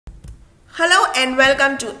Hello and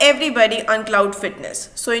welcome to everybody on Cloud Fitness.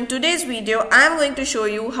 So in today's video, I am going to show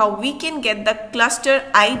you how we can get the cluster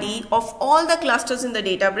ID of all the clusters in the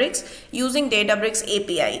Databricks using Databricks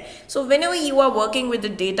API. So whenever you are working with the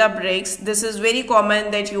Databricks, this is very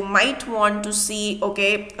common that you might want to see,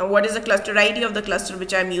 okay, what is the cluster ID of the cluster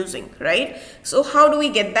which I am using, right? So how do we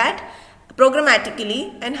get that?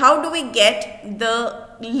 Programmatically, and how do we get the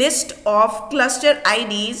list of cluster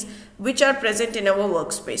IDs which are present in our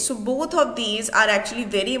workspace? So both of these are actually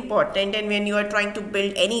very important, and when you are trying to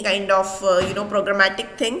build any kind of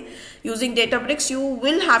programmatic thing using Databricks, you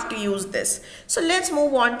will have to use this. So let's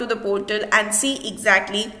move on to the portal and see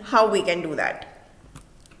exactly how we can do that.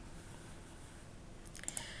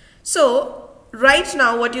 So right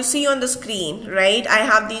now what you see on the screen, right, I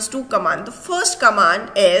have these two commands. The first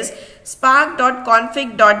command is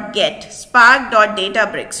spark.config.get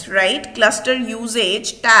spark.databricks, right, cluster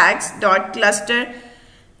usage tags.cluster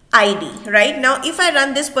ID. Right now if I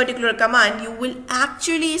run this particular command, you will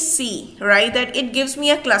actually see, right, that it gives me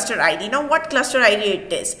a cluster ID. Now what cluster ID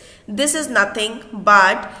it is? This is nothing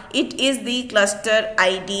but it is the cluster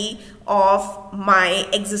ID of my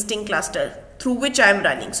existing cluster through which I am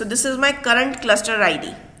running. So this is my current cluster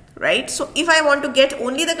ID, right? So if I want to get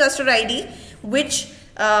only the cluster ID which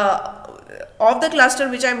of the cluster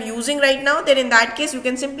which I am using right now, then in that case you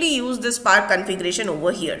can simply use this Spark configuration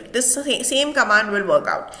over here. This same command will work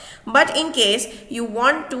out. But in case you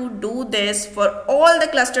want to do this for all the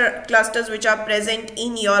clusters which are present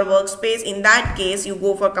in your workspace, in that case you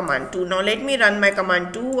go for command 2. Now let me run my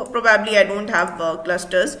command 2. Probably I don't have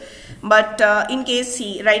clusters, but in case,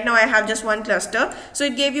 see, right now I have just one cluster, so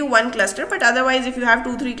it gave you one cluster. But otherwise if you have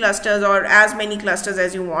 2-3 clusters or as many clusters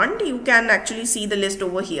as you want, you can actually see the list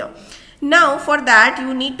over here. Now for that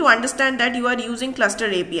you need to understand that you are using cluster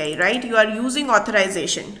API, right? You are using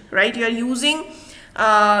authorization, right? You are using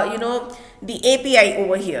the API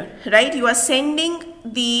over here, right? You are sending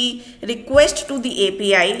the request to the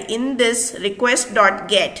API in this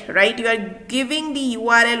request.get, right? You are giving the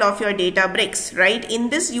URL of your Databricks, right?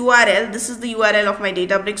 In this URL, this is the URL of my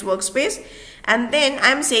Databricks workspace, and then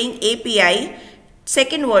I'm saying API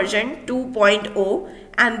second version 2.0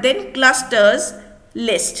 and then clusters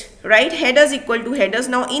list, right? Headers equal to headers.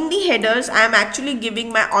 Now in the headers I am actually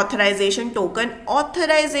giving my authorization token.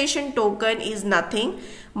 Authorization token is nothing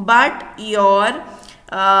but your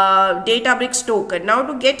Databricks token. Now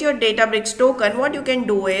to get your Databricks token, what you can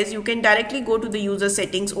do is you can directly go to the user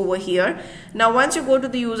settings over here. Now once you go to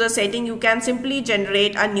the user setting, you can simply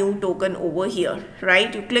generate a new token over here,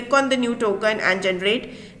 right? You click on the new token and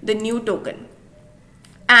generate the new token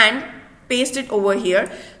and paste it over here.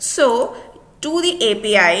 So to the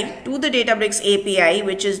API, to the Databricks API,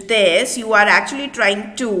 which is this, you are actually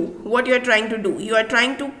trying to, what you are trying to do, you are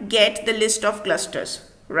trying to get the list of clusters,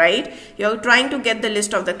 right? You are trying to get the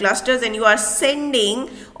list of the clusters and you are sending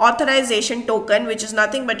authorization token, which is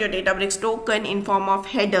nothing but your Databricks token in form of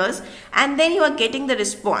headers, and then you are getting the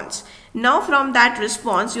response. Now from that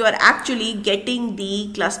response, you are actually getting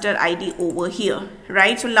the cluster ID over here,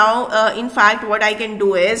 right? So now in fact what I can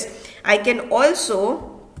do is I can also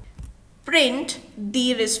print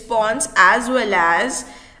the response as well as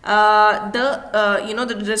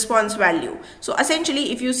the response value. So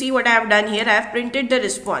essentially if you see what I have done here, I have printed the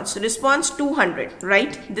response 200,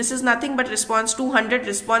 right? This is nothing but response 200.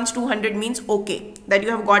 Response 200 means okay, that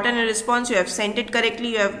you have gotten a response, you have sent it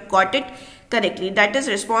correctly, you have got it correctly. That is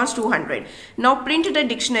response 200. Now print the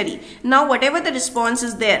dictionary. Now whatever the response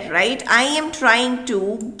is there, right, I am trying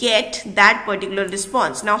to get that particular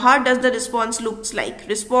response. Now how does the response looks like?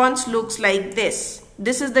 Response looks like this.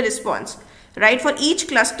 This is the response, right? For each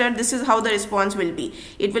cluster, this is how the response will be.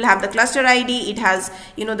 It will have the cluster ID, it has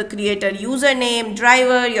the creator username,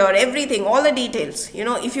 driver, your everything, all the details.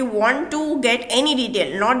 If you want to get any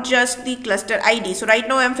detail, not just the cluster ID. So right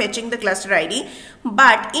now I'm fetching the cluster ID,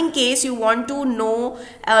 but in case you want to know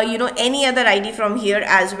any other ID from here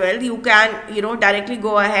as well, you can directly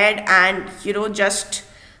go ahead and just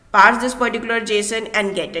parse this particular JSON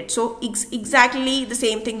and get it. So exactly the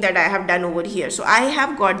same thing that I have done over here. So I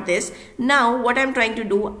have got this. Now what I'm trying to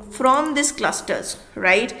do from this clusters,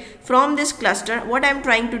 right? From this cluster, what I'm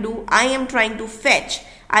trying to do, I am trying to fetch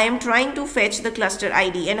the cluster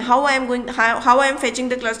ID. And how I am fetching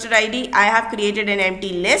the cluster ID, I have created an empty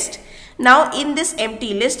list. Now in this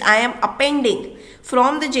empty list, I am appending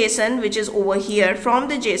from the JSON, which is over here. From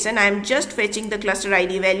the JSON, I am just fetching the cluster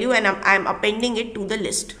ID value and I am appending it to the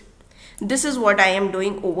list. this is what I am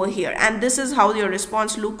doing over here, and this is how your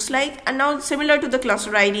response looks like. And now similar to the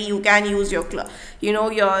cluster ID, you can use your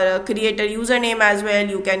your creator username as well.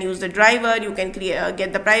 You can use the driver, you can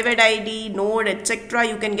get the private ID, node, etc.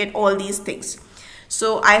 You can get all these things.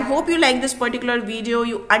 So I hope you like this particular video,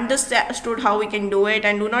 you understood how we can do it,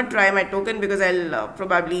 and do not try my token because I'll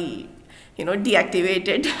probably deactivate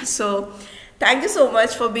it. So thank you so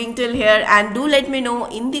much for being till here, and do let me know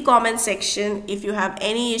in the comment section if you have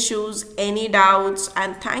any issues, any doubts.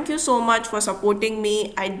 And thank you so much for supporting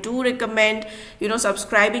me. I do recommend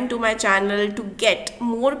subscribing to my channel to get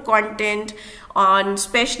more content on,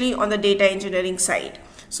 especially on the data engineering side.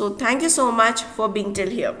 So thank you so much for being till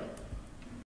here.